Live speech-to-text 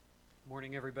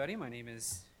Morning, everybody. My name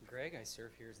is Greg. I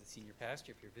serve here as the senior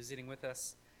pastor. If you're visiting with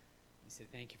us, we say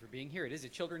thank you for being here. It is a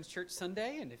Children's Church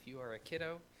Sunday, and if you are a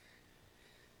kiddo,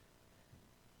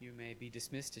 you may be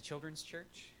dismissed to Children's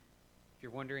Church. If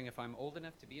you're wondering if I'm old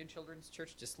enough to be in Children's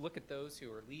Church, just look at those who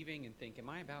are leaving and think, am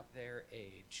I about their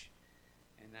age?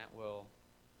 And that will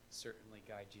certainly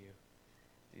guide you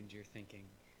into your thinking.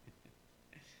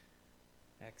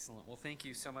 Excellent. Well, thank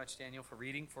you so much, Daniel, for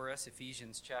reading for us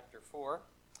Ephesians chapter 4.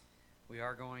 We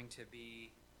are going to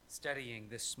be studying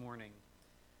this morning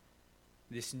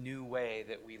this new way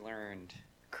that we learned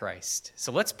Christ.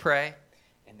 So let's pray,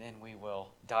 and then we will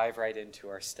dive right into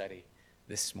our study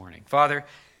this morning. Father,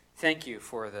 thank you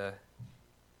for the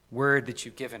word that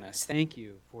you've given us. Thank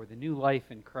you for the new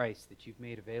life in Christ that you've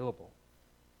made available.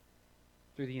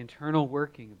 Through the internal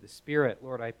working of the Spirit,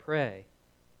 Lord, I pray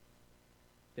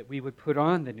that we would put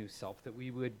on the new self, that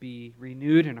we would be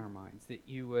renewed in our minds, that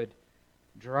you would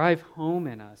drive home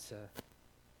in us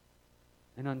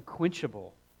an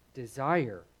unquenchable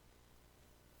desire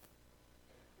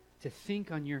to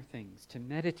think on your things, to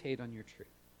meditate on your truth.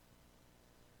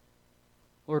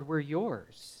 Lord, we're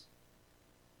yours,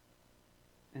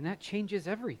 and that changes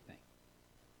everything.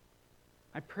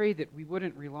 I pray that we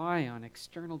wouldn't rely on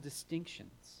external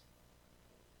distinctions.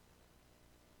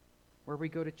 Where we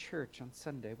go to church on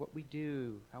Sunday, what we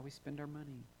do, how we spend our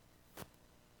money,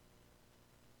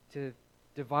 to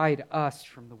divide us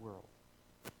from the world.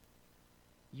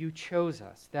 You chose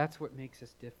us. That's what makes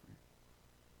us different.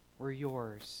 We're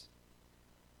yours.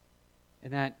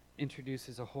 And that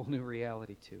introduces a whole new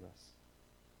reality to us.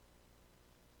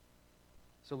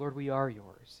 So, Lord, we are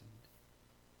yours.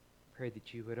 And pray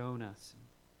that you would own us and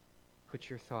put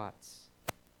your thoughts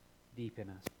deep in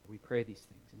us. We pray these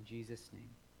things in Jesus'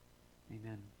 name.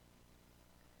 Amen.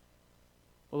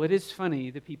 Well, it is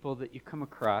funny, the people that you come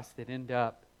across that end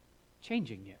up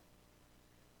changing you.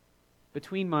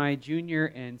 Between my junior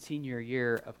and senior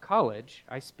year of college,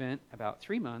 I spent about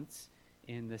 3 months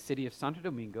in the city of Santo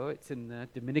Domingo. It's in the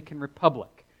Dominican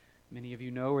Republic. Many of you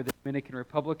know where the Dominican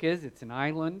Republic is. It's an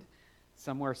island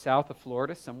somewhere south of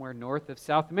Florida, somewhere north of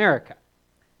South America.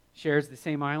 Shares the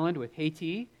same island with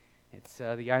Haiti. It's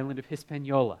the island of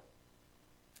Hispaniola.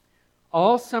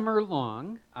 All summer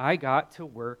long, I got to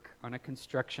work on a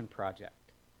construction project.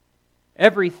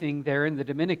 Everything there in the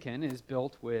Dominican is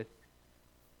built with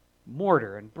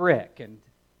mortar and brick and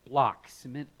blocks,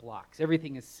 cement blocks.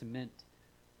 Everything is cement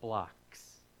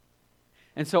blocks.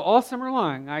 And so all summer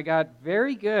long, I got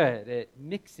very good at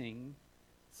mixing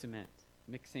cement,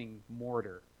 mixing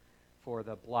mortar for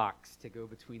the blocks to go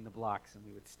between the blocks, and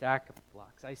we would stack up the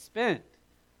blocks. I spent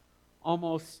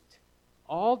almost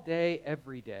all day,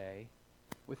 every day,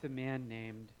 with a man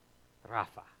named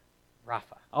Rafa.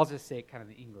 I'll just say it kind of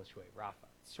the English way, Rafa.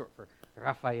 It's short for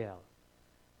Raphael.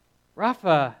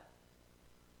 Rafa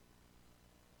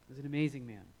was an amazing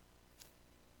man.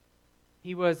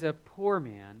 He was a poor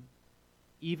man,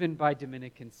 even by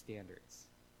Dominican standards.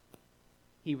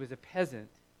 He was a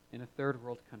peasant in a third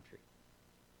world country.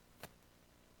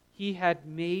 He had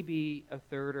maybe a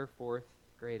third or fourth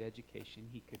grade education.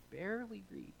 He could barely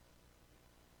read,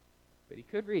 but he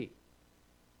could read.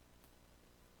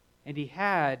 And he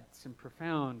had some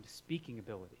profound speaking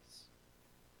abilities.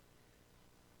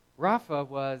 Rafa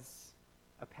was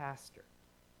a pastor.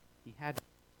 He had.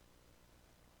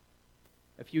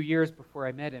 A few years before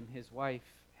I met him, his wife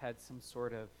had some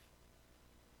sort of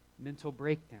mental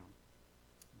breakdown.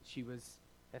 She was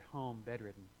at home,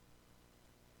 bedridden.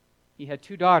 He had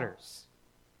 2 daughters.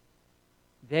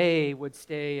 They would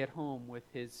stay at home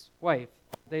with his wife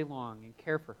all day long and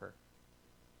care for her.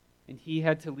 And he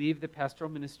had to leave the pastoral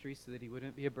ministry so that he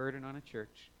wouldn't be a burden on a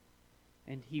church.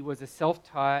 And he was a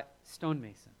self-taught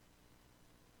stonemason.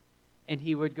 And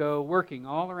he would go working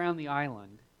all around the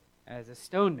island as a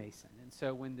stonemason. And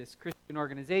so when this Christian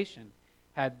organization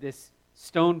had this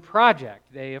stone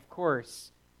project, they, of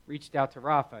course, reached out to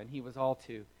Rafa, and he was all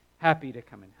too happy to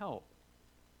come and help.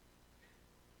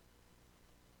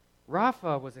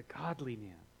 Rafa was a godly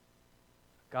man.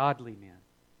 A godly man.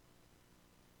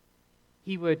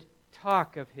 He would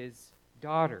talk of his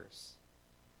daughters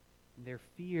and their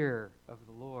fear of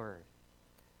the Lord,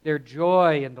 their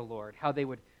joy in the Lord, how they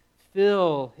would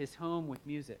fill his home with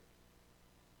music.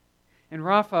 And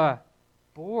Rafa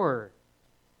bore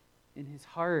in his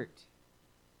heart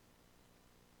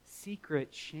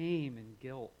secret shame and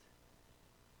guilt,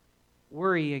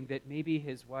 worrying that maybe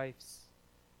his wife's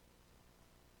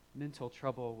mental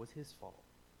trouble was his fault.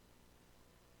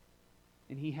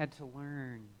 And he had to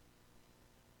learn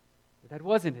that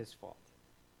wasn't his fault,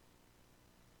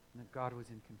 and that God was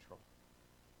in control.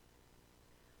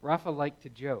 Rafa liked to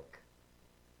joke.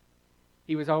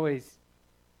 he was always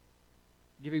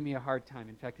giving me a hard time.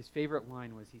 In fact, his favorite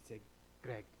line was, he'd say,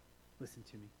 "Greg, listen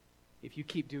to me. If you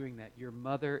keep doing that, your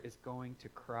mother is going to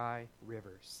cry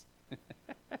rivers."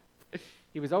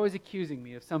 He was always accusing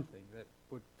me of something that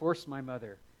would force my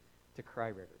mother to cry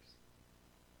rivers.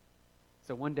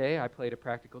 So one day I played a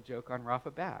practical joke on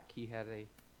Rafa back. He's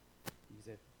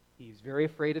very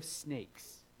afraid of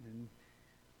snakes. And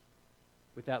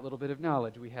with that little bit of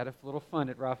knowledge, we had a little fun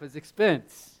at Rafa's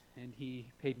expense. And he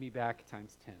paid me back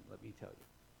times 10, let me tell you.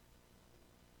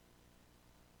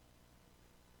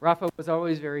 Rafa was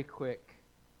always very quick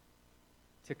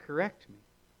to correct me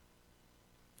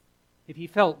if he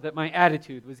felt that my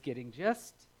attitude was getting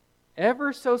just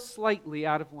ever so slightly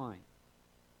out of line.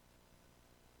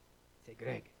 He'd say,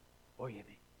 "Greg,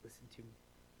 óyeme, listen to me."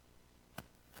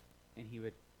 And he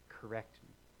would correct me,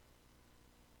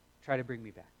 try to bring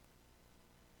me back.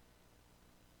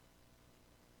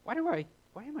 Why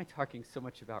am I talking so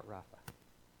much about Rafa?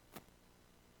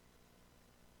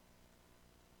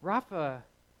 Rafa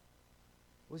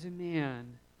was a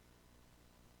man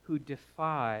who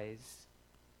defies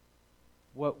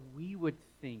what we would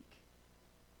think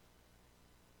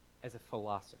as a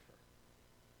philosopher,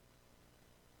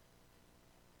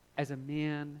 as a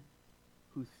man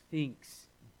who thinks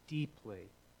deeply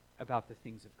about the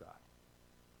things of God.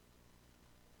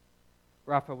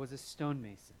 Rafa was a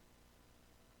stonemason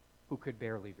who could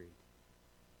barely read,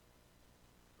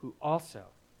 who also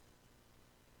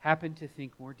happened to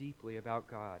think more deeply about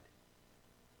God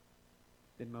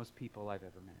than most people I've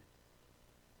ever met.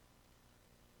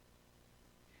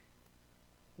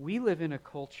 We live in a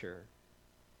culture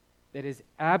that is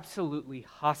absolutely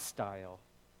hostile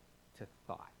to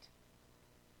thought.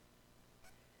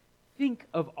 Think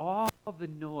of all the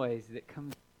noise that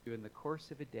comes to you in the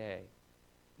course of a day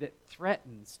that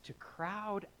threatens to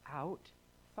crowd out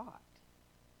thought.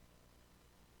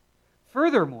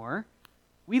 Furthermore,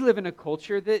 we live in a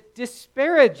culture that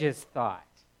disparages thought.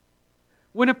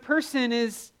 When a person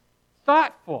is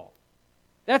thoughtful,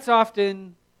 that's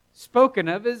often spoken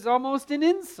of as almost an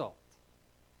insult.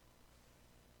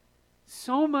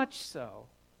 So much so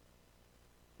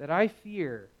that I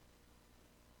fear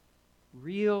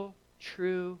real,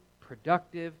 true,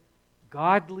 productive,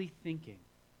 godly thinking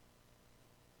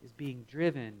is being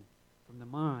driven from the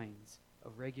minds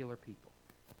of regular people,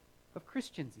 of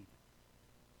Christians even.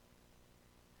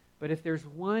 But if there's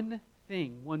one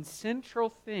thing, one central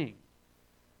thing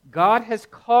God has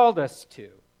called us to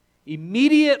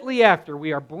immediately after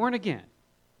we are born again,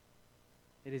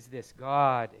 it is this: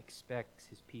 God expects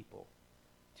His people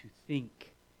to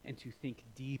think and to think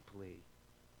deeply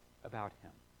about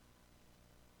Him.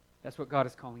 That's what God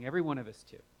is calling every one of us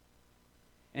to.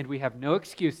 And we have no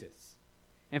excuses.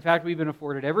 In fact, we've been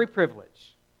afforded every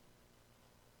privilege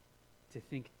to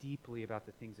think deeply about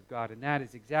the things of God. And that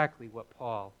is exactly what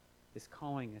Paul is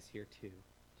calling us here to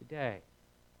today.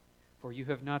 For you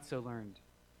have not so learned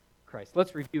Christ.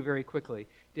 Let's review very quickly.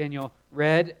 Daniel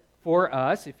read for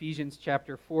us Ephesians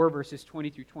chapter 4, verses 20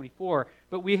 through 24.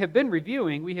 But we have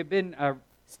been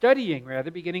studying,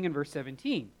 beginning in verse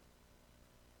 17.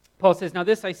 Paul says, "Now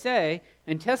this I say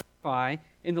and testify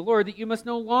in the Lord, that you must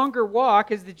no longer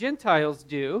walk as the Gentiles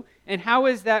do." And how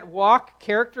is that walk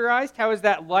characterized? How is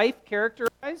that life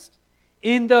characterized?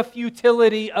 In the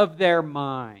futility of their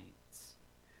minds.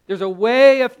 There's a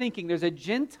way of thinking, there's a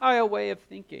Gentile way of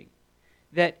thinking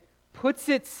that puts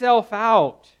itself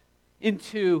out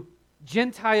into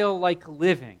Gentile-like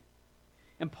living.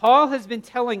 And Paul has been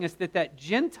telling us that that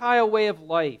Gentile way of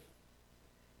life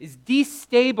is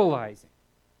destabilizing.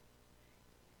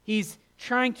 He's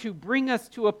trying to bring us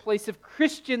to a place of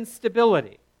Christian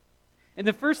stability. And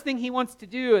the first thing he wants to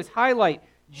do is highlight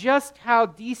just how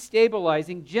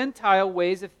destabilizing Gentile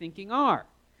ways of thinking are.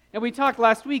 And we talked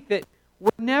last week that we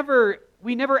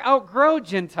never outgrow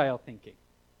Gentile thinking.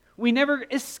 We never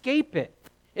escape it.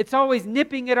 It's always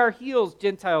nipping at our heels,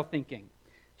 Gentile thinking.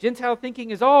 Gentile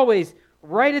thinking is always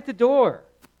right at the door.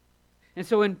 And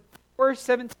so in verse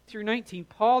 17 through 19,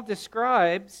 Paul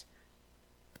describes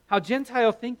how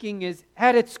Gentile thinking is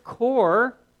at its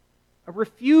core a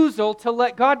refusal to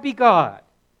let God be God.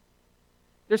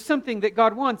 There's something that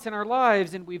God wants in our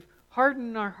lives, and we've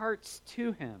hardened our hearts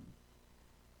to Him.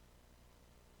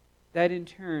 That in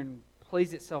turn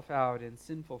plays itself out in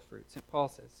sinful fruits. And Paul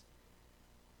says,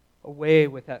 away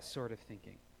with that sort of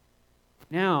thinking.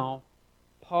 Now,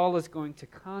 Paul is going to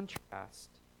contrast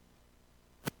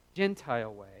the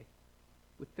Gentile way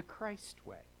with the Christ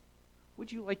way.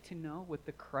 Would you like to know what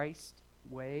the Christ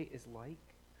way is like?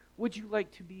 Would you like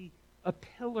to be a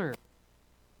pillar?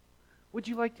 Would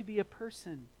you like to be a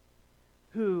person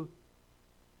who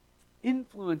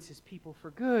influences people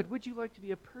for good? Would you like to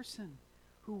be a person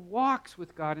who walks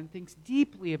with God and thinks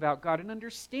deeply about God and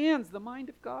understands the mind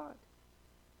of God?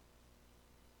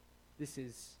 This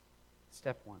is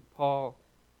step one. Paul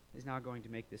is now going to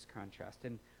make this contrast.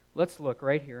 And let's look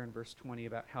right here in verse 20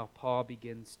 about how Paul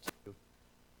begins to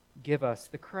give us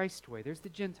the Christ way. There's the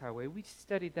Gentile way. We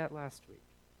studied that last week.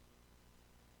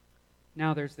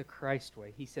 Now there's the Christ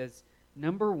way. He says,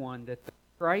 number one, that the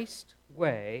Christ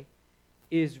way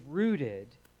is rooted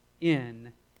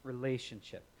in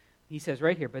relationship. He says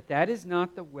right here, but that is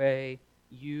not the way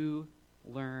you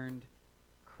learned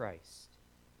Christ.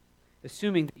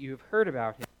 Assuming that you have heard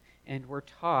about him and were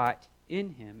taught in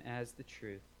him as the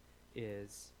truth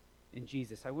is in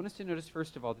Jesus. I want us to notice,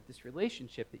 first of all, that this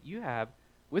relationship that you have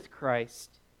with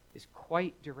Christ is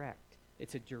quite direct.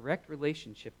 It's a direct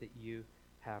relationship that you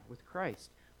have with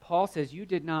Christ. Paul says you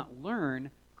did not learn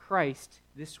Christ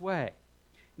this way.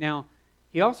 Now,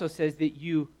 he also says that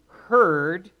you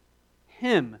heard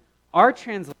him. Our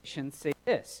translations say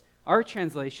this. Our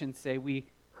translations say we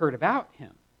heard about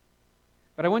him.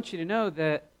 But I want you to know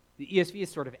that the ESV has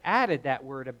sort of added that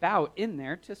word about in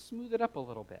there to smooth it up a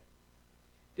little bit.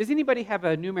 Does anybody have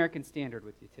a New American Standard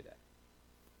with you today?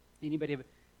 Anybody have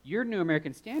your New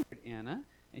American Standard, Anna,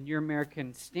 and your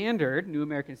American Standard, New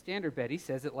American Standard, Betty,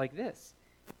 says it like this.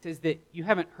 It says that you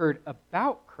haven't heard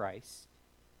about Christ,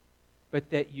 but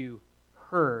that you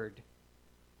heard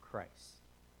Christ.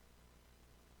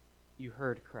 You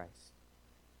heard Christ.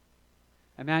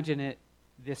 Imagine it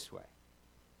this way.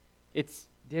 It's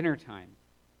dinner time,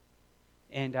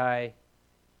 and I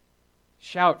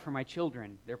shout for my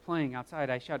children. They're playing outside.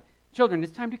 I shout, "Children,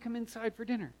 it's time to come inside for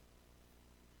dinner."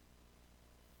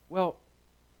 Well,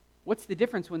 what's the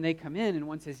difference when they come in and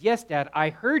one says, "Yes, Dad, I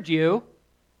heard you,"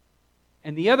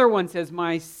 and the other one says,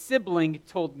 "My sibling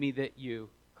told me that you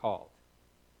called"?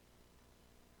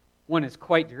 One is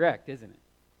quite direct, isn't it?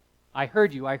 I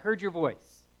heard you. I heard your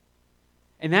voice.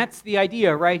 And that's the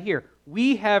idea right here.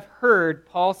 We have heard,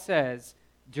 Paul says,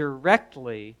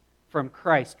 directly from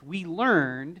Christ. We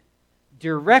learned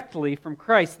directly from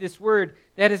Christ. This word,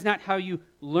 that is not how you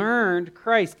learned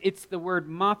Christ. It's the word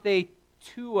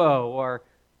mathetuo, or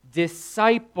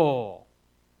disciple.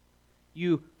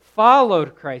 You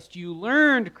followed Christ. You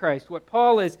learned Christ. What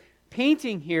Paul is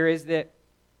painting here is that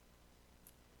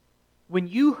when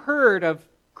you heard of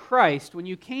Christ, when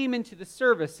you came into the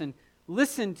service and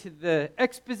listened to the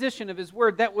exposition of his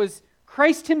word, that was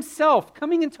Christ himself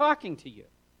coming and talking to you.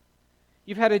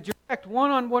 You've had a direct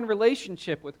one-on-one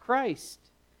relationship with Christ.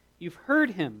 You've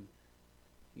heard him.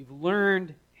 You've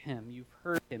learned him. You've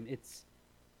heard him. It's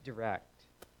direct.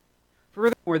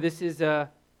 Furthermore, this is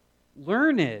a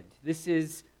learned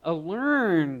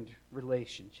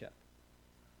relationship.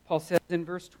 Paul says in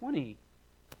verse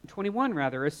 21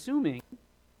 rather, assuming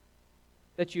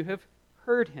that you have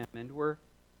heard him and were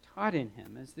taught in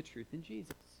him as the truth in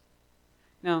Jesus.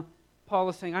 Now, Paul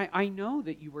is saying, I know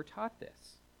that you were taught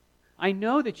this. I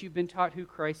know that you've been taught who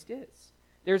Christ is.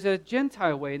 There's a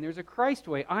Gentile way and there's a Christ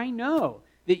way. I know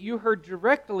that you heard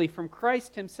directly from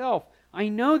Christ himself. I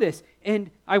know this.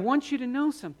 And I want you to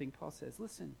know something, Paul says.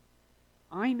 Listen,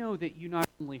 I know that you not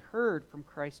only heard from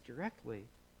Christ directly,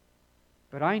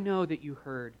 but I know that you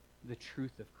heard the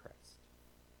truth of Christ.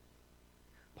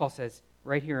 Paul says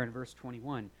right here in verse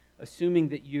 21, assuming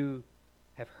that you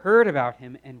have heard about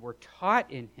him and were taught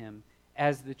in him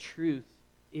as the truth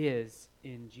is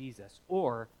in Jesus,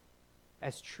 or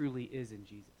as truly is in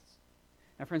Jesus.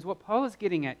 Now, friends, what Paul is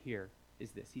getting at here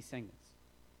is this. He's saying this.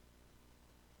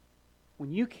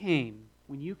 When you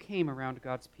came around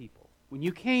God's people, when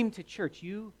you came to church,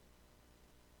 you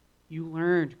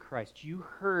learned Christ. You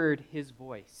heard his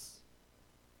voice.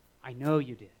 I know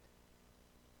you did.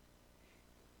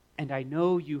 And I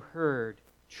know you heard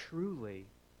truly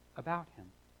about him.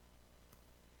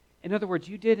 In other words,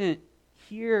 you didn't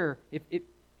hear,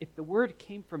 if the word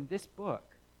came from this book,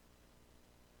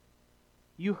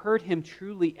 you heard him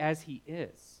truly as he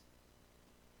is.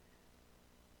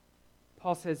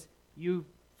 Paul says, you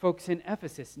folks in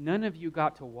Ephesus, none of you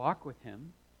got to walk with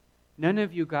him. None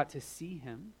of you got to see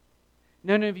him.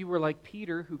 None of you were like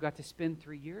Peter, who got to spend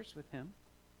 3 years with him.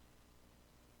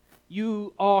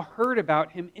 You all heard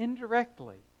about him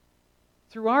indirectly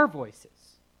through our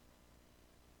voices.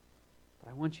 But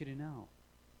I want you to know,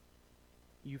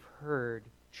 you've heard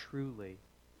truly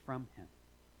from him.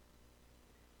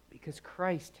 Because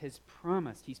Christ has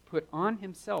promised, he's put on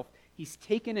himself, he's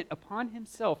taken it upon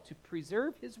himself to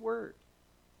preserve his word.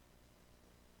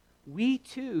 We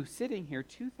too, sitting here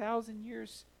 2,000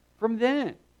 years from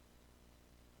then,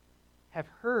 have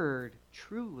heard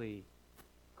truly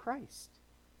Christ.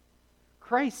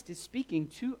 Christ is speaking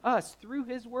to us through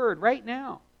His Word right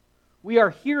now. We are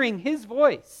hearing His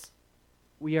voice.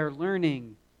 We are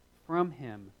learning from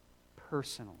Him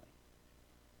personally.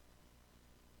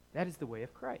 That is the way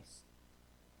of Christ.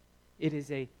 It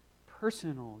is a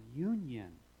personal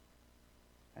union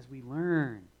as we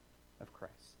learn of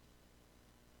Christ.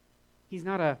 He's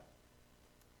not a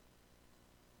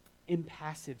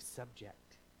impassive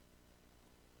subject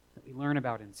that we learn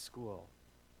about in school.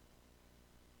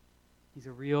 He's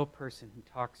a real person who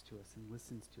talks to us and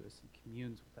listens to us and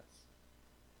communes with us.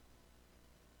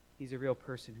 He's a real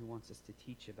person who wants us to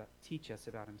teach us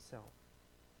about Himself.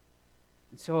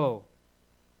 And so,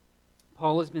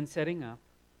 Paul has been setting up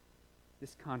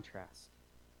this contrast.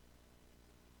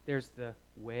 There's the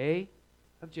way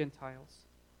of Gentiles,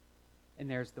 and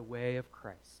there's the way of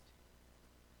Christ.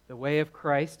 The way of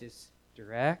Christ is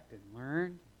direct and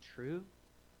learned and true.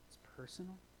 It's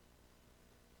personal.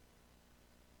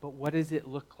 But what does it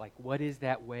look like? What is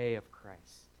that way of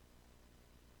Christ?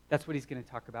 That's what he's going to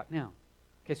talk about now.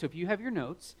 Okay, so if you have your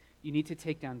notes, you need to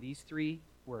take down these three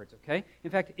words, okay? In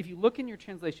fact, if you look in your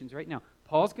translations right now,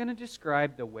 Paul's going to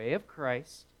describe the way of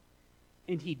Christ,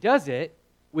 and he does it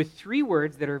with three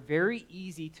words that are very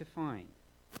easy to find,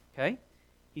 okay?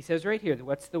 He says right here,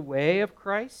 what's the way of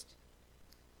Christ?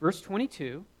 Verse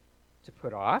 22, to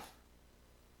put off.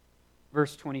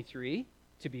 Verse 23,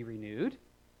 to be renewed.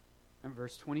 And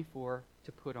verse 24,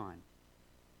 to put on.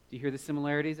 Do you hear the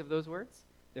similarities of those words?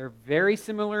 They're very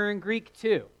similar in Greek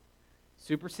too.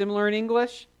 Super similar in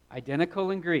English, identical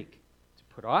in Greek. To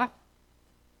put off,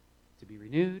 to be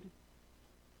renewed,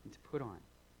 and to put on.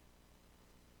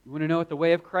 You want to know what the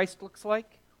way of Christ looks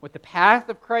like? What the path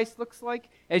of Christ looks like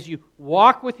as you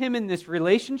walk with Him in this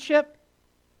relationship?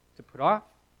 To put off,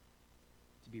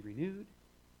 to be renewed,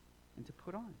 and to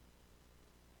put on.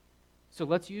 So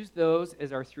let's use those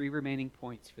as our three remaining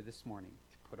points for this morning.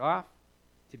 To put off,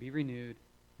 to be renewed,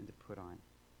 and to put on.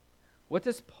 What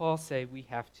does Paul say we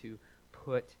have to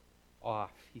put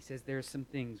off? He says there are some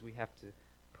things we have to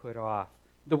put off.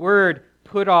 The word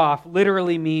put off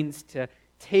literally means to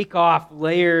take off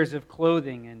layers of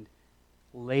clothing and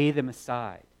lay them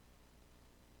aside.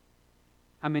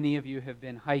 How many of you have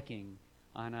been hiking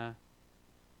on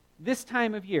this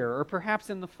time of year, or perhaps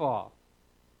in the fall?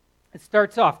 It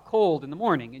starts off cold in the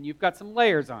morning, and you've got some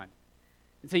layers on.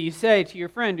 And so you say to your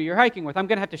friend who you're hiking with, I'm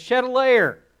going to have to shed a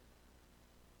layer.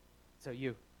 So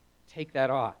you take that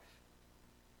off.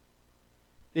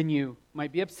 Then you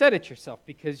might be upset at yourself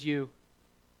because you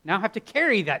now have to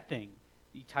carry that thing.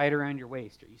 You tie it around your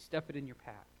waist, or you stuff it in your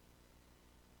pack.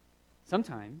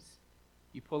 Sometimes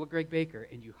you pull a Greg Baker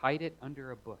and you hide it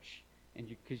under a bush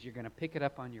because you're going to pick it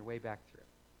up on your way back through.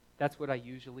 That's what I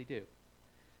usually do.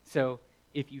 So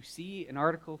if you see an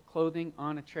article of clothing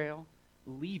on a trail,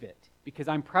 leave it, because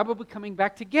I'm probably coming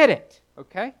back to get it,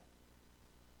 okay?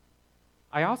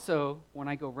 I also, when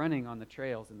I go running on the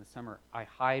trails in the summer, I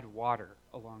hide water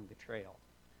along the trail.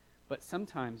 But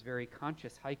sometimes very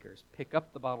conscious hikers pick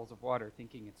up the bottles of water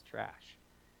thinking it's trash.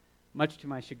 Much to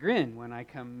my chagrin, when I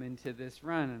come into this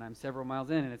run and I'm several miles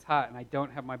in and it's hot and I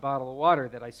don't have my bottle of water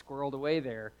that I squirreled away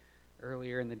there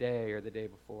earlier in the day or the day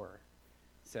before.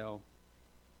 So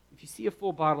if you see a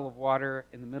full bottle of water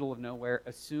in the middle of nowhere,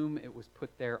 assume it was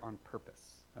put there on purpose,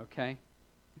 okay?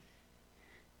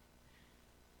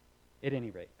 At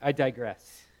any rate, I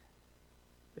digress.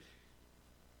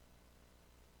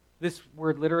 This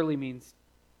word literally means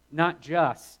not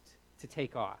just to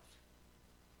take off,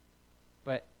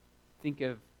 but think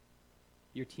of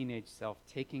your teenage self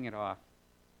taking it off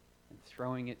and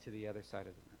throwing it to the other side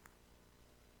of the room.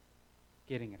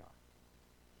 Getting it off.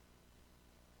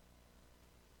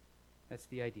 That's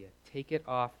the idea. Take it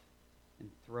off and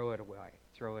throw it away.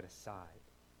 Throw it aside.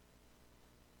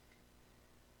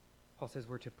 Paul says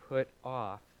we're to put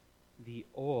off the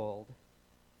old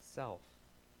self.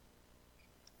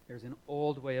 There's an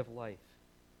old way of life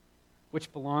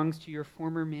which belongs to your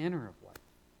former manner of life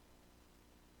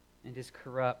and is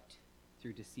corrupt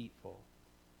through deceitful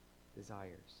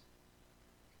desires.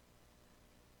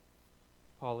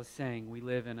 Paul is saying we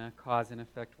live in a cause and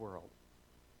effect world.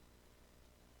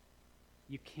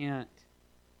 You can't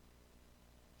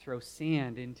throw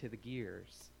sand into the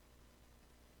gears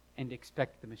and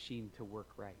expect the machine to work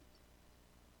right.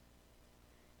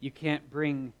 You can't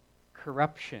bring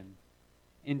corruption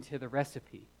into the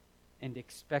recipe and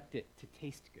expect it to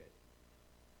taste good.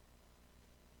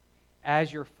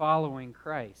 As you're following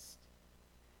Christ,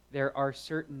 there are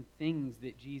certain things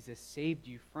that Jesus saved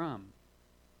you from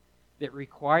that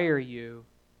require you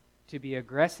to be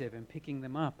aggressive in picking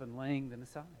them up and laying them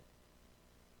aside.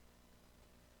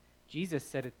 Jesus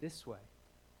said it this way.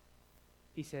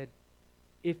 He said,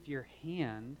 If your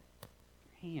hand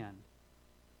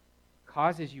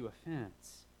causes you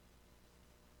offense,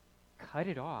 cut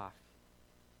it off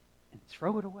and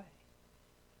throw it away.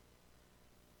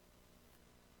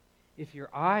 If your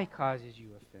eye causes you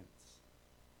offense,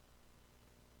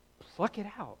 pluck it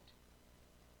out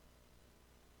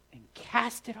and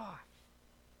cast it off.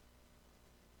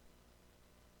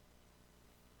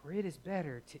 For it is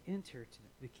better to enter to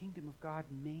the kingdom of God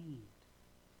maimed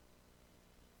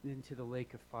than to the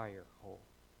lake of fire whole.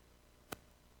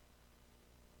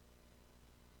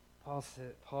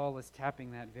 Paul is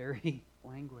tapping that very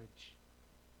language.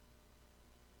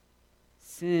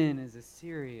 Sin is a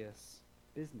serious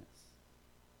business.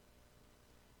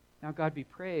 Now, God be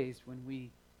praised, when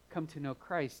we come to know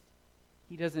Christ,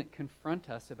 He doesn't confront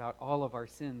us about all of our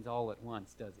sins all at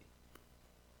once, does He?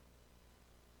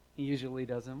 He usually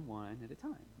does them one at a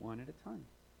time.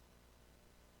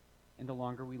 And the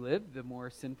longer we live, the more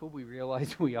sinful we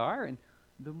realize we are, and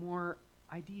the more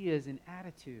ideas and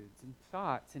attitudes and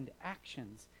thoughts and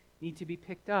actions need to be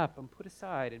picked up and put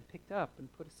aside and picked up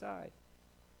and put aside.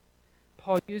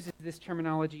 Paul uses this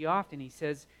terminology often. He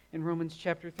says in Romans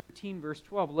chapter 13, verse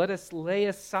 12, let us lay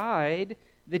aside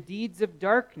the deeds of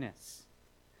darkness.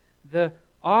 The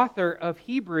author of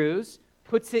Hebrews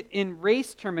puts it in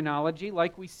race terminology,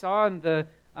 like we saw in the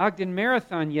Ogden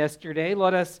Marathon yesterday.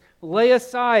 Let us lay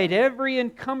aside every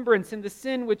encumbrance and the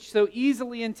sin which so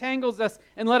easily entangles us,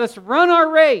 and let us run our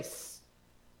race.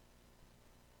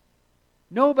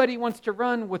 Nobody wants to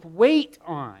run with weight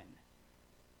on,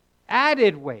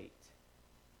 added weight.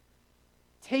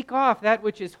 Take off that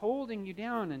which is holding you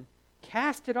down and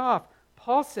cast it off.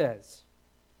 Paul says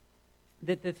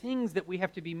that the things that we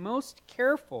have to be most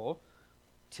careful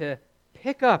to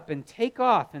pick up and take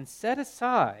off and set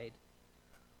aside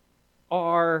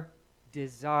are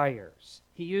desires.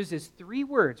 He uses 3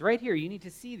 words right here. You need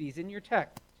to see these in your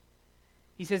text.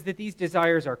 He says that these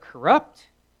desires are corrupt,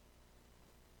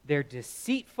 they're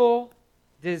deceitful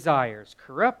desires.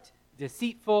 Corrupt,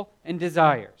 deceitful, and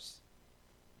desires.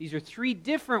 These are 3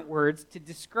 different words to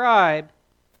describe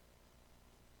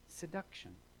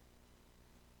seduction.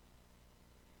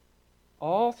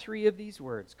 All 3 of these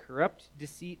words, corrupt,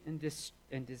 deceit,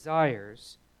 and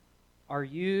desires, are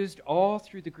used all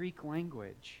through the Greek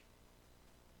language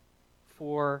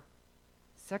for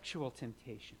sexual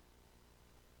temptation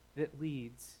that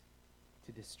leads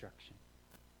to destruction.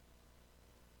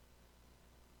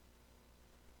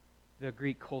 The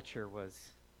Greek culture was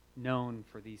known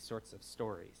for these sorts of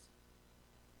stories.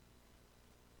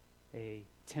 A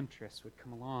temptress would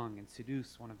come along and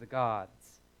seduce one of the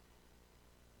gods.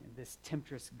 And this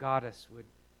temptress goddess would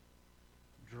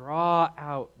draw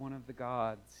out one of the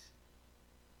gods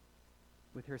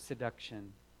with her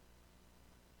seduction.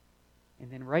 And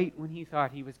then right when he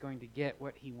thought he was going to get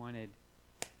what he wanted,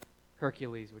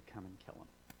 Hercules would come and kill him.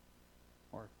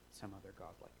 Or some other god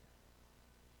like that.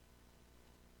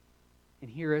 And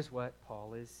here is what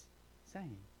Paul is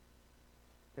saying.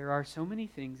 There are so many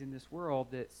things in this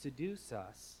world that seduce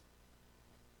us.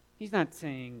 He's not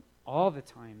saying all the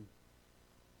time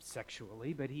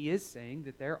sexually, but he is saying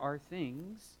that there are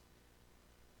things,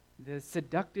 the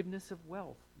seductiveness of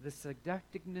wealth, the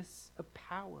seductiveness of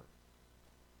power.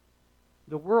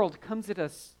 The world comes at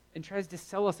us and tries to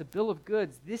sell us a bill of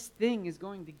goods. This thing is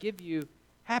going to give you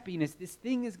happiness. This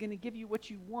thing is going to give you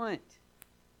what you want.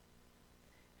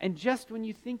 And just when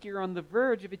you think you're on the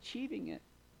verge of achieving it,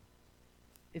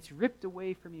 it's ripped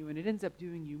away from you and it ends up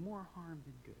doing you more harm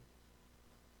than good.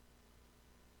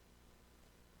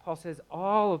 Paul says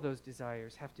all of those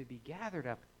desires have to be gathered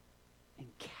up and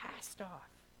cast off,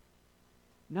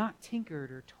 not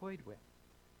tinkered or toyed with.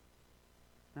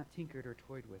 Not tinkered or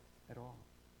toyed with at all.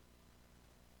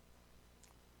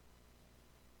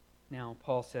 Now,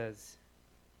 Paul says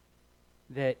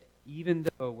that even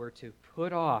though we're to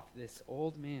put off this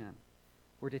old man,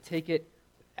 we're to take it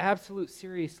with absolute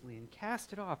seriously and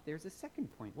cast it off, there's a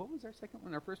second point. What was our second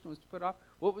one? Our first one was to put off.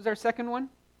 What was our second one?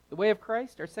 The way of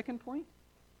Christ, our second point?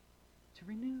 To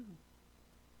renew.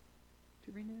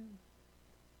 To renew.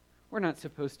 We're not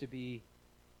supposed to be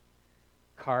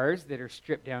cars that are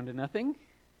stripped down to nothing.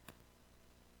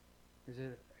 There's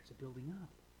a building up.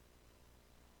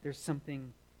 There's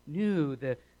something new.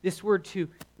 This word to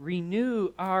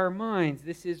renew our minds.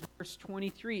 This is verse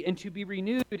 23. And to be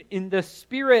renewed in the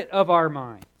spirit of our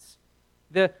minds.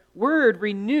 The word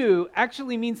renew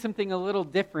actually means something a little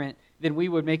different than we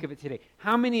would make of it today.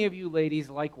 How many of you ladies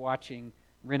like watching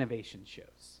renovation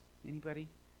shows? Anybody?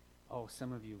 Oh,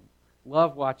 some of you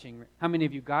love watching. How many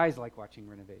of you guys like watching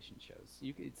renovation shows?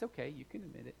 It's okay. You can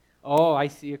admit it. Oh, I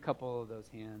see a couple of those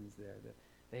hands there.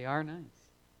 They are nice.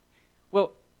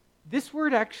 Well, this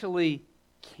word actually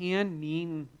can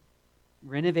mean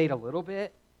renovate a little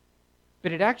bit,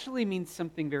 but it actually means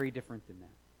something very different than that.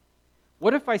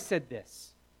 What if I said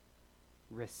this?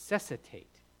 Resuscitate.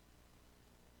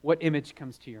 What image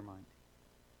comes to your mind?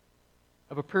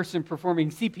 Of a person performing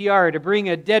CPR to bring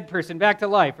a dead person back to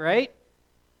life, right?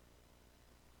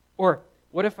 Or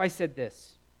what if I said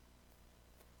this?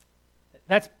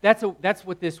 That's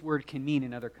what this word can mean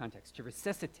in other contexts, to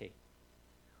resuscitate.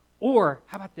 Or,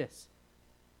 how about this?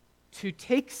 To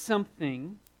take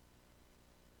something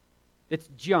that's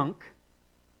junk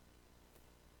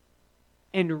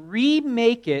and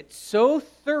remake it so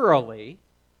thoroughly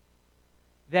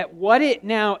that what it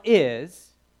now is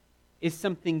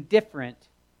something different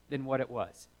than what it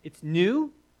was. It's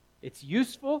new, it's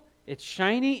useful, it's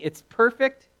shiny, it's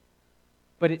perfect,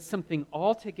 but it's something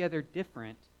altogether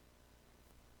different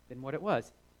than what it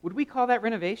was. Would we call that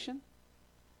renovation?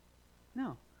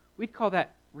 No. We'd call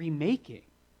that remaking,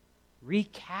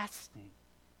 recasting,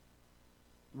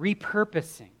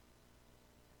 repurposing.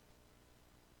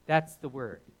 That's the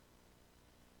word.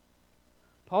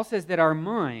 Paul says that our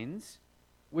minds,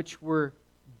 which were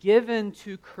given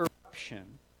to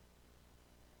corruption,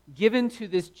 given to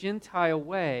this Gentile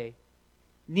way,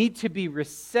 need to be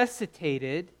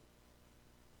resuscitated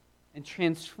and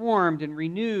transformed and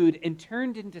renewed and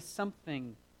turned into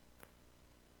something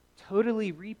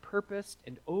totally repurposed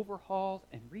and overhauled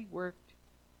and reworked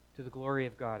to the glory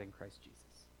of God in Christ Jesus.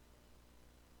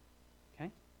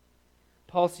 Okay?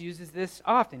 Paul uses this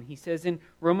often. He says in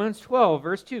Romans 12,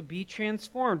 verse 2, be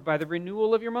transformed by the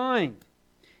renewal of your mind.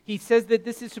 He says that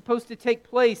this is supposed to take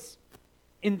place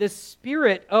in the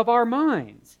spirit of our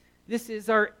minds. This is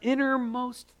our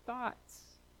innermost thoughts.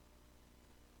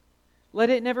 Let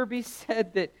it never be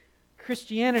said that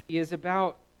Christianity is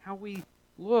about how we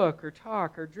look or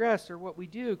talk or dress or what we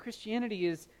do. Christianity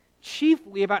is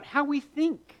chiefly about how we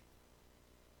think.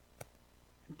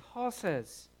 And Paul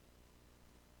says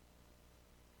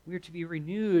we are to be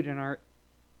renewed in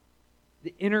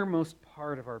the innermost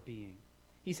part of our being.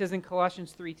 He says in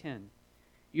Colossians 3:10,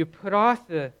 you have put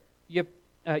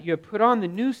on the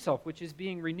new self, which is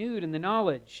being renewed in the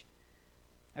knowledge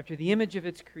after the image of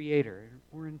its creator.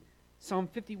 We're in Psalm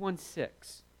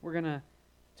 51:6. We're going to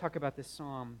talk about this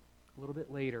psalm a little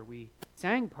bit later. We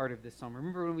sang part of this psalm.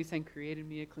 Remember when we sang, "Create in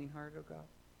me a clean heart, O God"?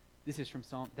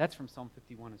 That's from Psalm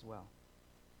 51 as well.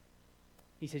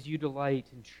 He says, you delight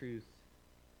in truth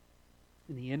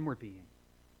in the inward being,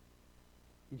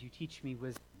 and you teach me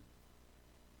wisdom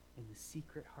in the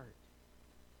secret heart.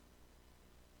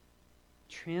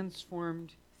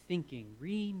 Transformed thinking,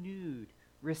 renewed,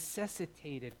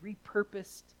 resuscitated,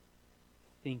 repurposed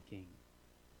thinking.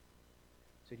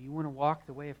 So do you want to walk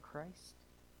the way of Christ?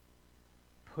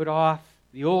 Put off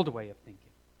the old way of thinking.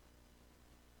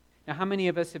 Now, how many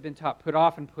of us have been taught put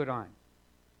off and put on?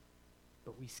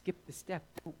 But we skip the step,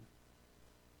 don't we?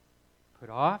 Put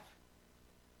off,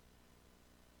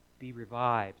 be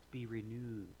revived, be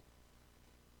renewed,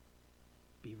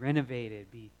 be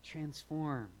renovated, be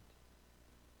transformed.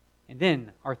 And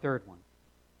then our third one,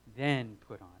 then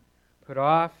put on. Put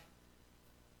off,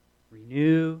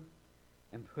 renew,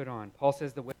 and put on. Paul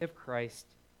says the way of Christ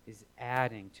is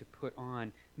adding, to put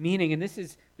on. Meaning, and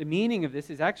the meaning of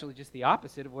this is actually just the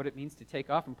opposite of what it means to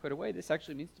take off and put away. This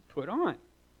actually means to put on,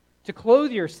 to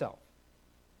clothe yourself.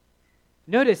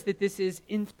 Notice that this is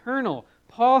internal.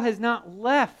 Paul has not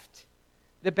left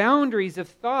the boundaries of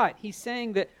thought. He's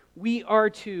saying that we are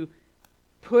to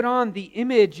put on the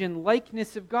image and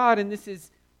likeness of God, and this is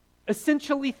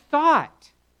essentially thought.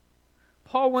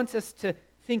 Paul wants us to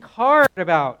think hard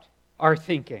about our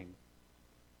thinking.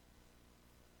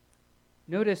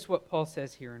 Notice what Paul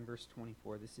says here in verse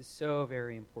 24. This is so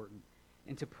very important.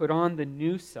 And to put on the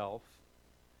new self,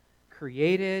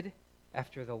 created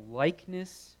after the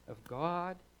likeness of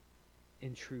God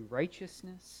in true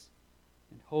righteousness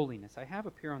and holiness. I have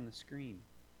up here on the screen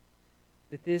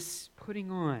that this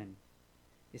putting on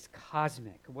is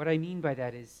cosmic. What I mean by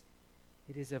that is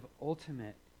it is of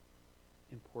ultimate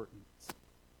importance.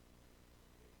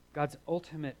 God's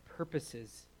ultimate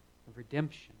purposes of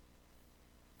redemption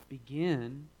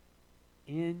begin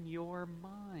in your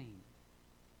mind.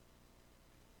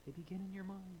 They begin in your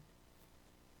mind.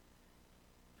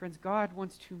 Friends, God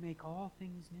wants to make all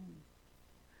things new.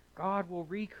 God will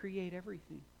recreate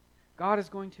everything. God is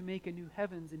going to make a new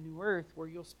heavens and new earth where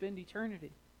you'll spend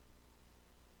eternity.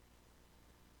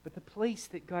 But the place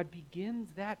that God begins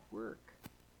that work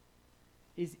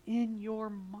is in your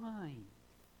mind.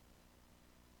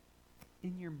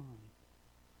 In your mind.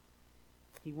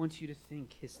 He wants you to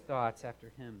think his thoughts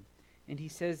after him. And he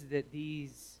says that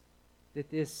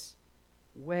this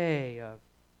way of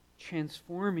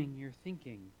transforming your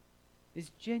thinking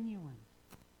is genuine.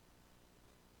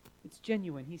 It's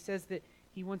genuine. He says that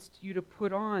he wants you to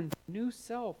put on the new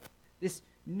self, this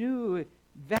new,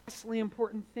 vastly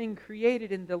important thing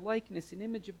created in the likeness and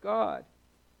image of God,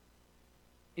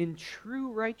 in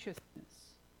true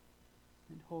righteousness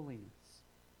and holiness.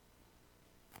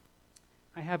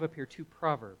 I have up here two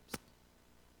Proverbs.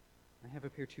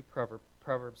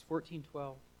 Proverbs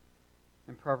 14:12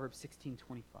 and Proverbs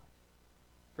 16:25.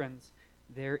 Friends,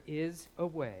 there is a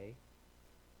way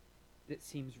that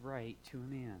seems right to a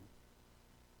man,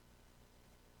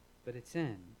 but its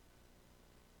end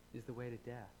is the way to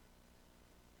death.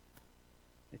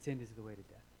 Its end is the way to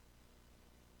death.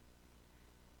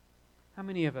 How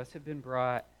many of us have been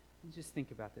brought, just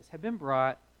think about this, have been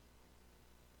brought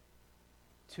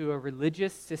to a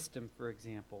religious system, for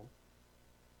example,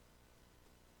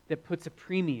 that puts a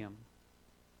premium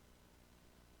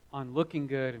on looking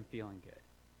good and feeling good?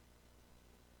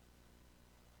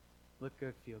 Look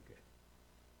good, feel good.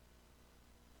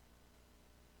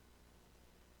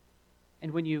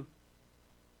 And when you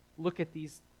look at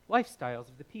these lifestyles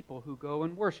of the people who go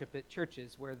and worship at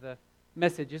churches where the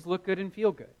message is look good and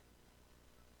feel good,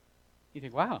 you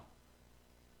think, wow,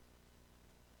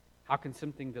 how can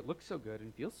something that looks so good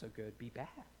and feels so good be bad?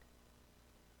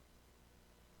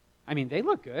 I mean, they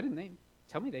look good and they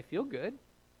tell me they feel good.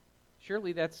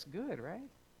 Surely that's good, right?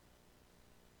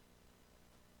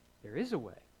 There is a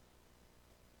way.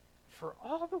 For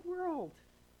all the world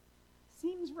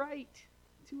seems right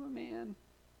to a man.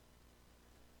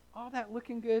 All that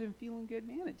looking good and feeling good,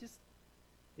 man,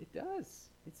 it does.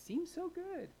 It seems so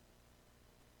good.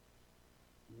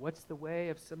 What's the way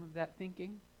of some of that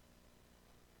thinking?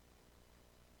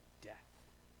 Death.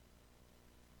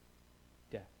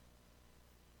 Death.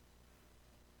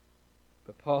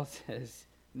 But Paul says,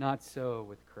 not so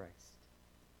with Christ.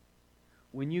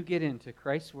 When you get into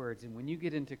Christ's words and when you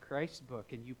get into Christ's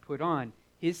book and you put on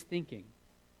his thinking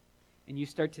and you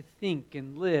start to think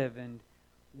and live and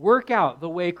work out the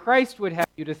way Christ would have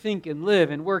you to think and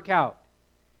live and work out,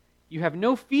 you have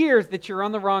no fears that you're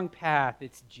on the wrong path.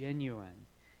 It's genuine.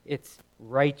 It's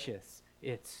righteous.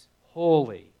 It's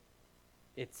holy.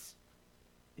 It's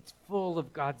full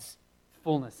of God's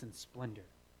fullness and splendor.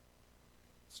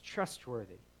 It's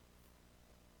trustworthy.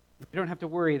 You don't have to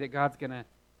worry that God's going to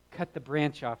cut the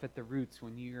branch off at the roots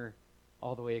when you're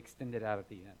all the way extended out at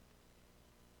the end.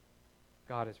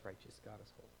 God is righteous. God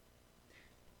is holy.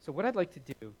 So what I'd like to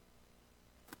do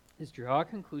is draw a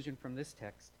conclusion from this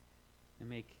text and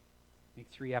make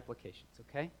three applications,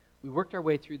 okay? We worked our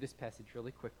way through this passage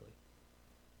really quickly.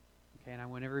 Okay, and I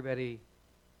want everybody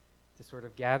to sort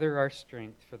of gather our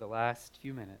strength for the last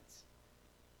few minutes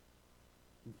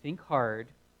and think hard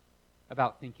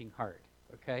about thinking hard,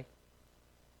 okay?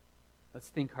 Let's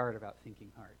think hard about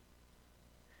thinking hard.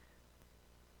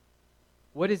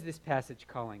 What is this passage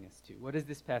calling us to? What is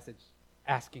this passage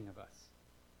asking of us?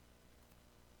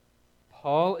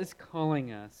 Paul is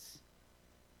calling us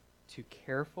to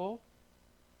careful,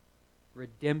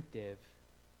 redemptive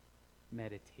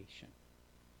meditation.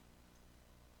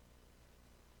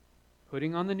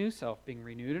 Putting on the new self, being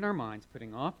renewed in our minds,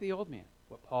 putting off the old man.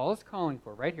 What Paul is calling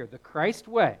for right here, the Christ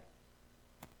way,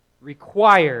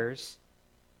 requires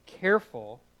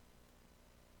careful,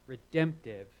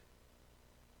 redemptive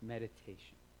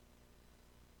meditation.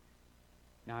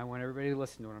 Now I want everybody to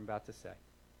listen to what I'm about to say.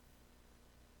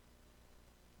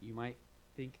 You might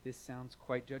think this sounds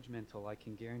quite judgmental. I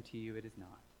can guarantee you it is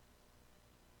not.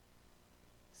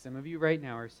 Some of you right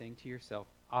now are saying to yourself,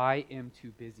 I am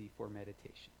too busy for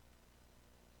meditation.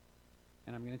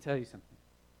 And I'm going to tell you something.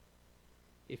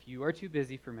 If you are too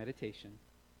busy for meditation,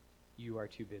 you are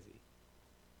too busy.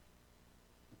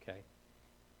 Okay?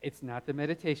 It's not the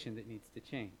meditation that needs to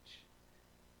change.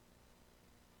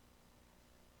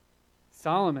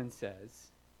 Solomon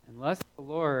says, unless the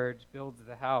Lord builds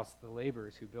the house, the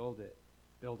laborers who build it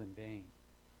build in vain.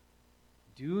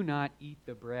 Do not eat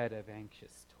the bread of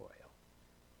anxious toil.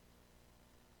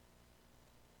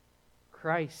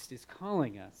 Christ is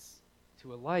calling us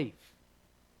to a life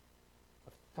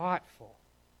of thoughtful,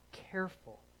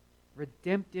 careful,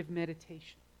 redemptive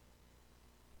meditation.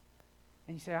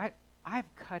 And you say, I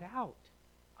have cut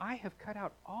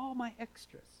out all my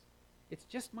extras. It's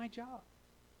just my job.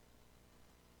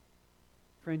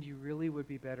 Friend, you really would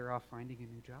be better off finding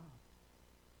a new job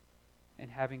and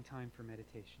having time for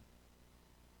meditation.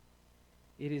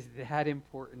 It is that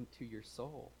important to your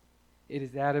soul. It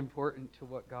is that important to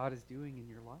what God is doing in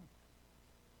your life.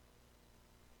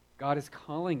 God is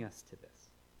calling us to this.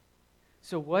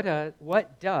 So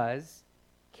what does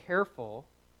careful,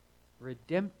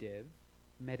 redemptive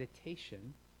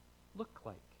meditation look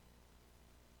like?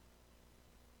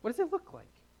 What does it look like?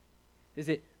 Does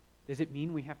it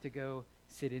mean we have to go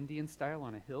sit Indian style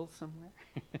on a hill somewhere?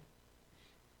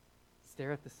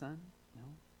 Stare at the sun? No.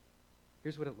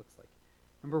 Here's what it looks like.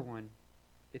 Number one,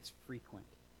 it's frequent.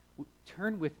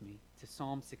 Turn with me to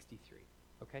Psalm 63,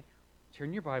 okay?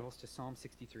 Turn your Bibles to Psalm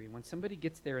 63. When somebody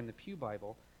gets there in the Pew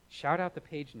Bible, shout out the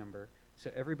page number so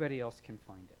everybody else can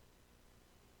find it.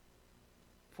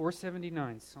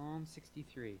 479, Psalm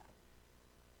 63.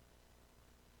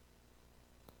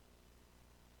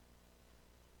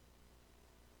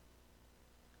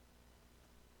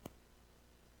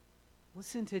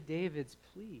 Listen to David's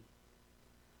plea.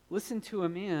 Listen to a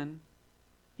man.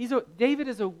 David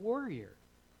is a warrior.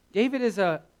 David is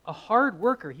a hard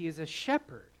worker. He is a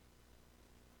shepherd.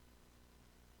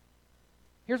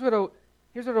 Here's what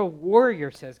a warrior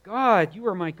says. God, you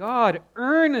are my God.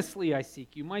 Earnestly I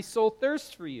seek you. My soul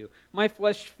thirsts for you. My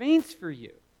flesh faints for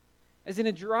you, as in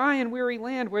a dry and weary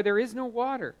land where there is no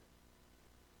water.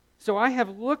 So I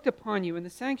have looked upon you in the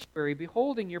sanctuary,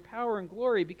 beholding your power and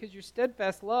glory, because your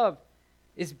steadfast love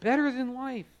is better than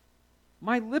life.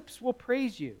 My lips will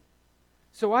praise you.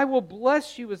 So I will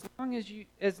bless you as long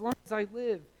as I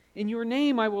live. In your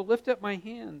name I will lift up my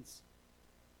hands.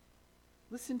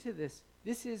 Listen to this.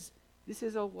 This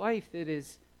is a life that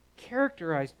is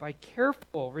characterized by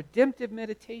careful, redemptive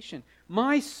meditation.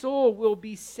 My soul will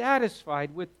be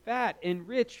satisfied with fat and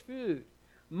rich food.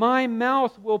 My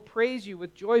mouth will praise you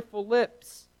with joyful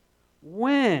lips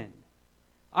when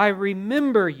I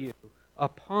remember you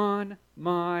upon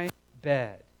my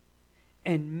bed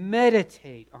and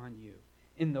meditate on you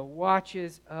in the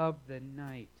watches of the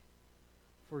night.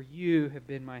 For you have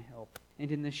been my help, and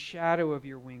in the shadow of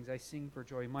your wings I sing for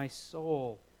joy. My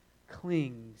soul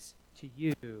clings to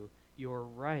you. Your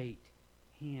right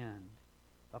hand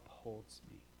upholds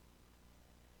me.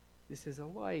 This is a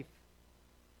life,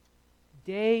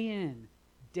 day in,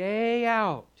 day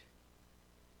out,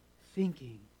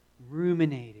 thinking,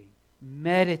 ruminating,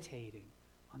 meditating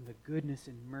on the goodness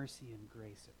and mercy and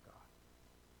grace of God.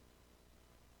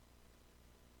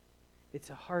 It's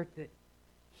a heart that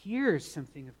hears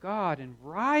something of God and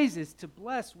rises to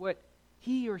bless what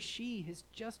he or she has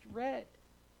just read.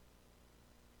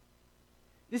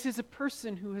 This is a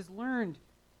person who has learned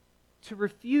to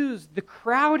refuse the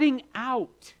crowding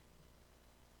out.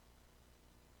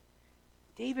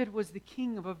 David was the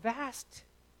king of a vast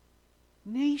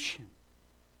nation.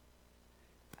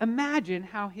 Imagine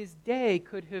how his day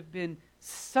could have been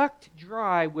sucked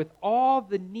dry with all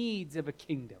the needs of a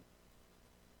kingdom.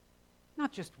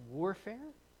 Not just warfare,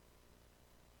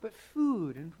 but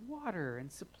food and water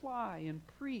and supply and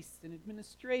priests and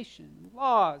administration and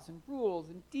laws and rules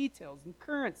and details and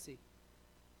currency.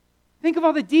 Think of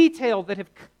all the detail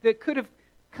that could have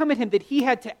come at him that he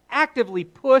had to actively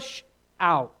push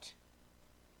out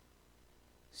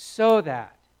so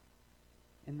that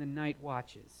in the night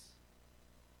watches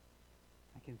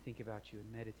I can think about you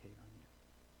and meditate on you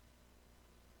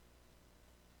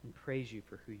and praise you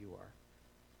for who you are.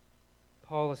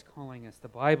 Paul is calling us, the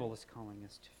Bible is calling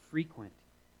us to frequent,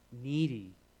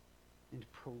 needy, and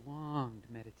prolonged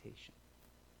meditation.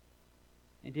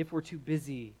 And if we're too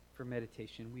busy for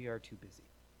meditation, we are too busy.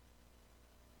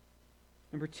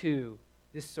 Number two,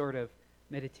 this sort of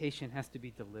meditation has to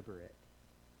be deliberate.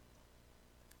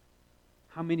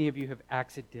 How many of you have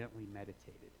accidentally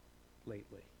meditated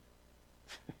lately?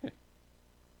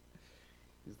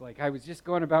 It's like I was just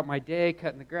going about my day,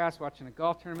 cutting the grass, watching a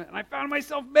golf tournament, and I found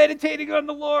myself meditating on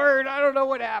the Lord. I don't know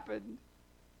what happened.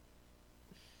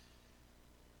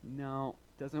 No,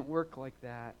 it doesn't work like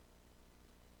that.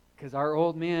 Because our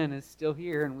old man is still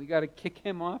here, and we got to kick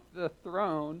him off the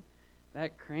throne.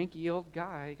 That cranky old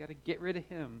guy, got to get rid of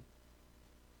him.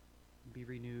 Be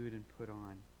renewed and put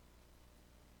on.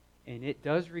 And it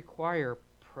does require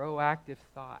proactive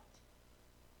thought.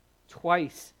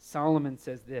 Twice, Solomon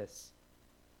says this.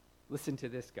 Listen to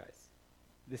this, guys.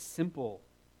 The simple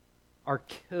are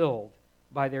killed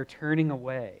by their turning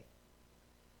away,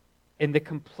 and the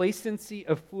complacency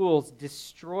of fools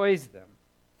destroys them.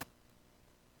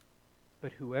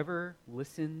 But whoever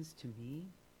listens to me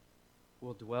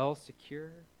will dwell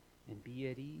secure and be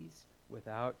at ease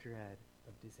without dread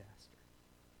of disaster.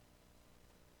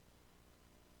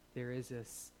 There is a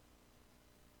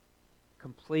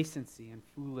complacency and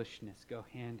foolishness go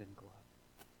hand in glove.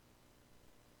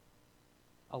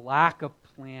 A lack of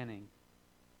planning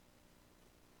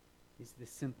is the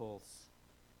simple's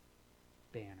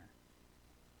banner.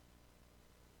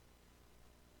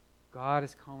 God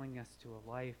is calling us to a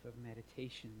life of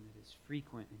meditation that is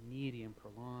frequent and needy and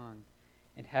prolonged,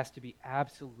 and has to be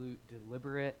absolutely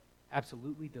deliberate,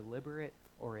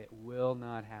 or it will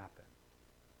not happen.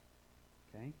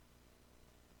 Okay?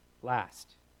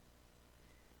 Last,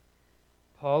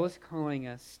 Paul is calling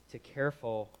us to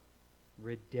careful,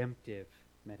 redemptive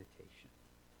meditation.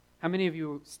 How many of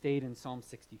you stayed in Psalm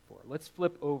 64? Let's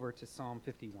flip over to Psalm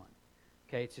 51.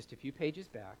 Okay, it's just a few pages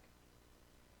back.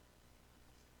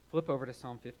 Flip over to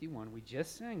Psalm 51. We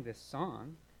just sang this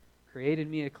song, "Create in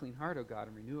me a clean heart, O God,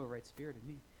 and renew a right spirit in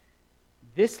me."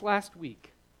 This last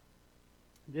week,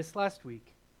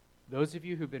 those of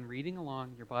you who've been reading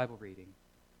along your Bible reading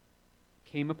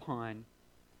came upon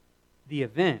the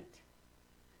event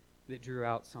that drew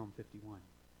out Psalm 51.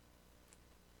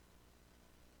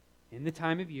 In the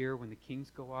time of year when the kings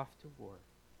go off to war,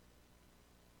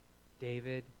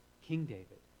 King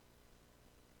David,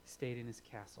 stayed in his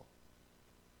castle.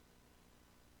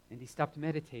 And he stopped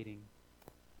meditating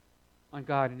on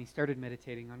God and he started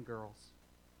meditating on girls.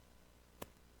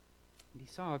 And he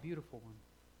saw a beautiful one.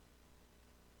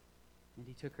 And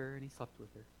he took her and he slept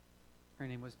with her. Her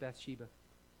name was Bathsheba.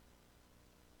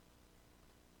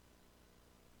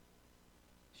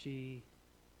 She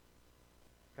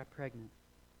got pregnant.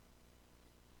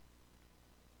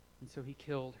 And so he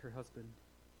killed her husband,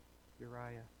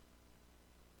 Uriah.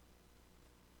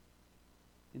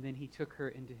 And then he took her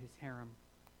into his harem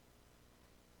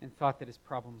and thought that his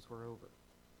problems were over.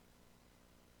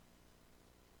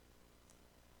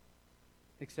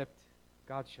 Except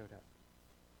God showed up.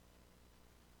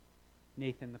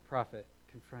 Nathan the prophet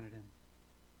confronted him.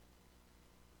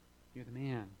 "You're the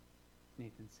man,"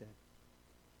 Nathan said.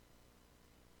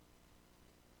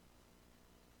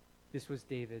 This was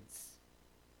David's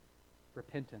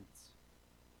repentance.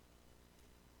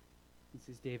 This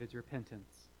is David's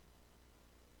repentance.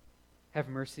 "Have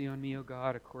mercy on me, O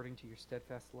God, according to your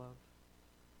steadfast love.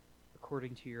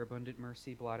 According to your abundant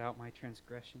mercy, blot out my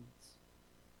transgressions.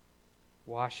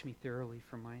 Wash me thoroughly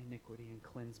from my iniquity and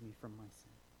cleanse me from my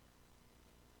sin."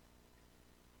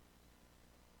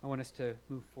 I want us to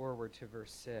move forward to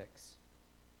verse 6.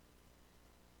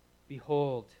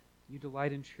 "Behold, you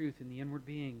delight in truth in the inward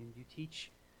being, and you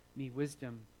teach me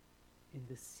wisdom in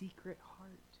the secret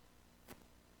heart."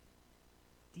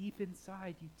 Deep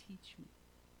inside, you teach me.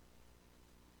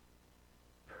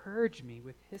 "Purge me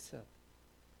with hyssop,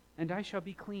 and I shall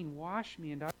be clean. Wash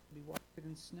me, and I shall be whiter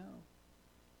than snow.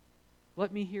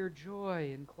 Let me hear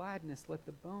joy and gladness. Let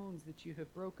the bones that you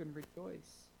have broken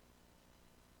rejoice.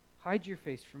 Hide your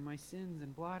face from my sins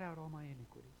and blot out all my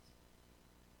iniquities."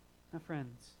 Now,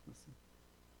 friends, listen.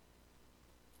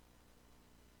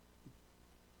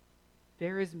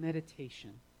 There is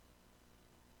meditation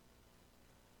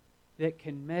that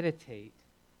can meditate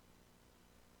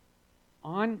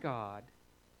on God,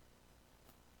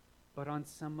 but on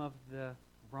some of the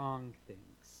wrong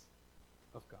things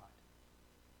of God.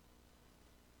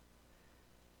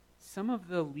 Some of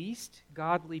the least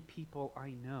godly people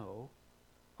I know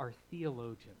are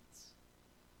theologians,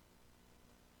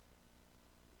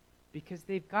 because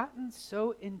they've gotten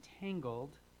so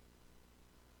entangled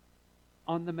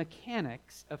on the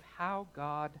mechanics of how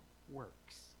God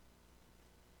works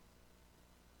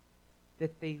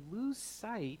that they lose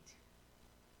sight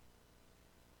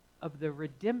of the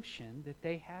redemption that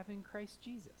they have in Christ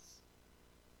Jesus.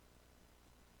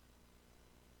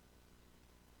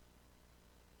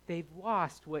 They've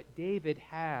lost what David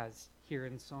has here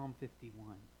in Psalm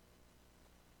 51.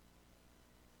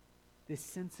 This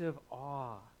sense of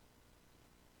awe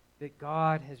that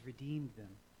God has redeemed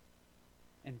them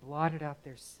and blotted out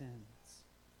their sins.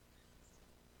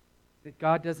 That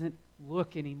God doesn't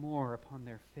look anymore upon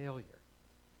their failure.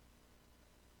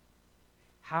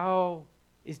 How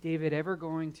is David ever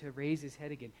going to raise his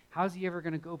head again? How's he ever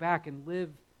going to go back and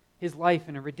live his life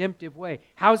in a redemptive way?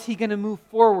 How's he going to move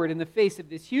forward in the face of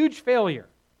this huge failure?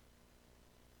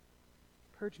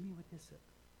 "Purge me with hyssop.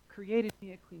 Create in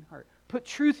me a clean heart. Put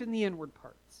truth in the inward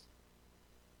parts."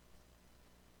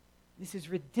 This is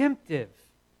redemptive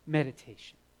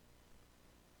meditation.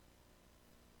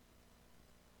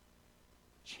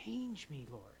 Change me,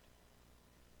 Lord.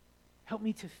 Help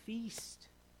me to feast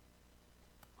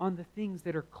on the things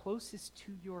that are closest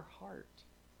to your heart,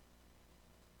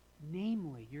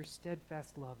 namely your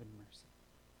steadfast love and mercy.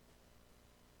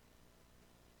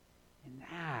 And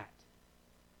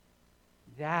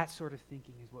that sort of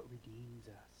thinking is what redeems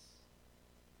us.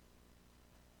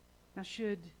 Now,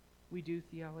 should we do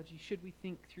theology? Should we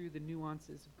think through the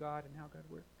nuances of God and how God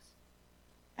works?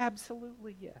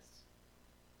 Absolutely, yes.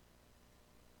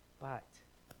 But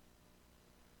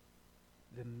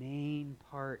the main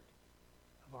part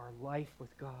of our life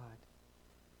with God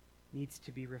needs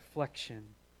to be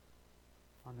reflection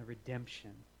on the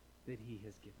redemption that He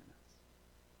has given us.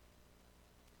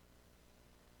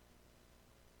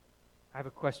 I have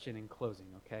a question in closing,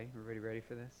 okay? Everybody ready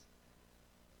for this?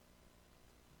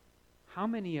 How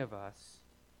many of us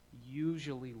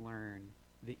usually learn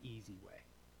the easy way?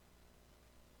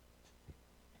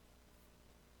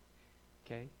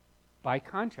 Okay? By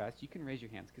contrast, you can raise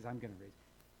your hands because I'm going to raise.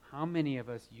 How many of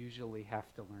us usually have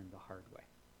to learn the hard way?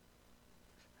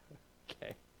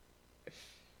 Okay.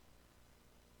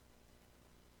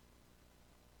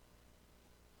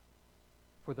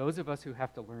 For those of us who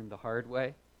have to learn the hard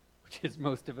way, which is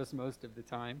most of us most of the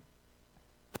time,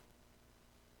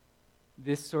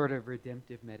 this sort of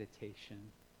redemptive meditation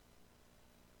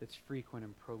that's frequent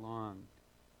and prolonged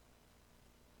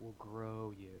will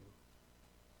grow you.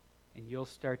 And you'll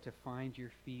start to find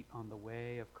your feet on the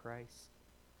way of Christ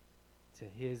to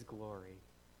his glory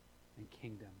and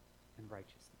kingdom and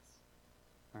righteousness.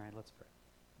 All right, let's pray.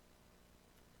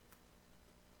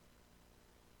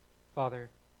 Father,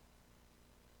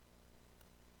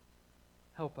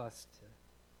 help us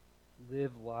to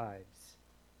live lives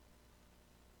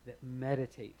that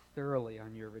meditate thoroughly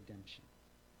on your redemption.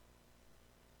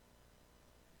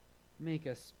 Make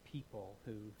us people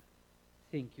who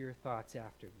think your thoughts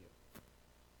after you.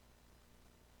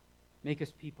 Make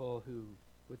us people who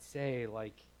would say,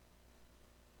 like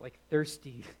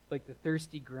thirsty, like the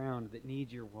thirsty ground that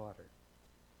needs your water.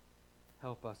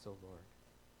 Help us, O Lord,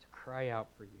 to cry out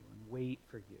for you and wait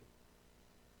for you.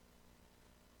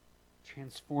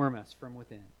 Transform us from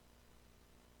within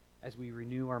as we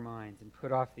renew our minds and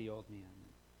put off the old man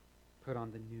and put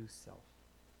on the new self,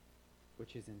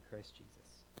 which is in Christ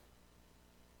Jesus.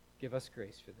 Give us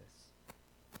grace for this.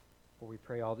 For we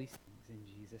pray all these things in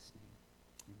Jesus'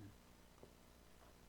 name. Amen.